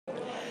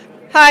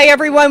Hi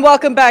everyone,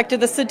 welcome back to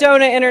the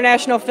Sedona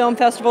International Film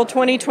Festival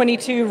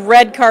 2022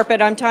 Red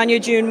Carpet. I'm Tonya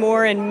June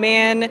Moore, and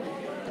man,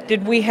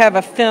 did we have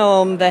a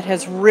film that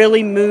has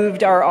really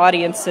moved our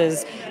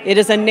audiences. It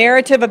is a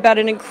narrative about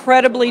an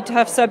incredibly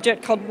tough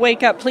subject called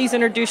Wake Up. Please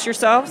introduce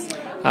yourselves.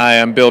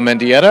 Hi, I'm Bill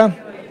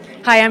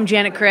Mendieta. Hi, I'm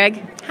Janet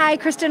Craig. Hi,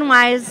 Kristin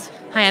Wise.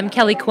 Hi, I'm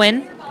Kelly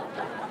Quinn.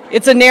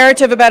 It's a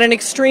narrative about an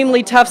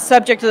extremely tough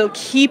subject that will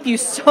keep you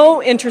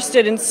so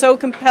interested and so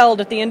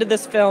compelled at the end of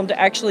this film to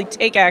actually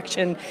take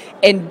action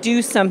and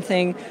do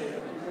something.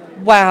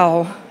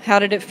 Wow, how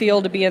did it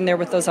feel to be in there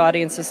with those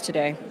audiences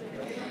today?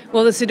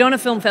 Well, the Sedona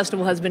Film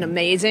Festival has been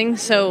amazing,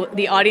 so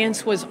the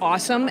audience was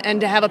awesome,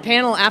 and to have a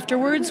panel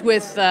afterwards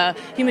with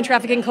Human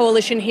Trafficking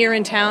Coalition here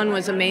in town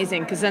was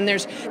amazing, because then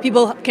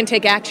people can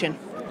take action.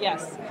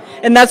 Yes,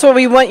 and that's what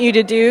we want you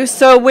to do.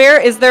 So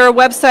is there a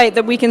website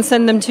that we can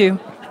send them to?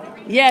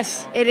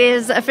 Yes. It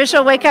is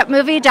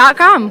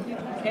officialwakeupmovie.com.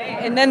 Okay,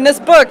 and then this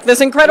book, this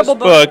incredible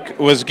book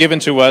was given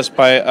to us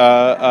by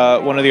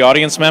one of the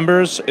audience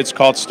members. It's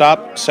called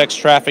Stop Sex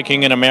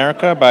Trafficking in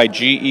America by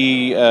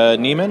G.E.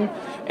 Neiman,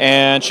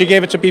 and she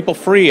gave it to people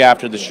free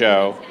after the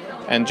show,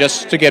 and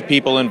just to get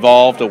people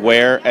involved,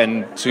 aware,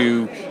 and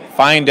to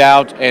find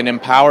out and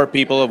empower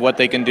people of what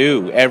they can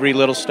do, every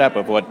little step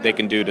of what they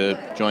can do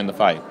to join the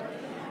fight.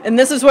 And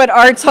this is what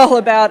art's all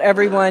about,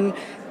 everyone.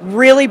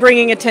 Really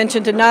bringing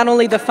attention to not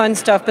only the fun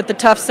stuff, but the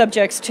tough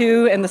subjects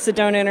too. And the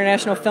Sedona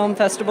International Film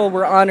Festival,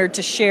 we're honored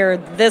to share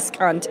this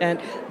content,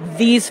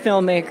 these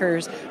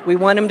filmmakers. We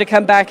want them to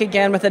come back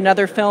again with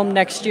another film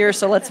next year,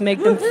 so let's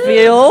make them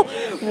feel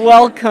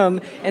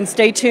welcome. And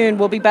stay tuned.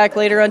 We'll be back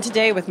later on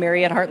today with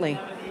Mendieta Hartley.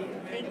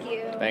 Thank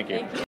you. Thank you.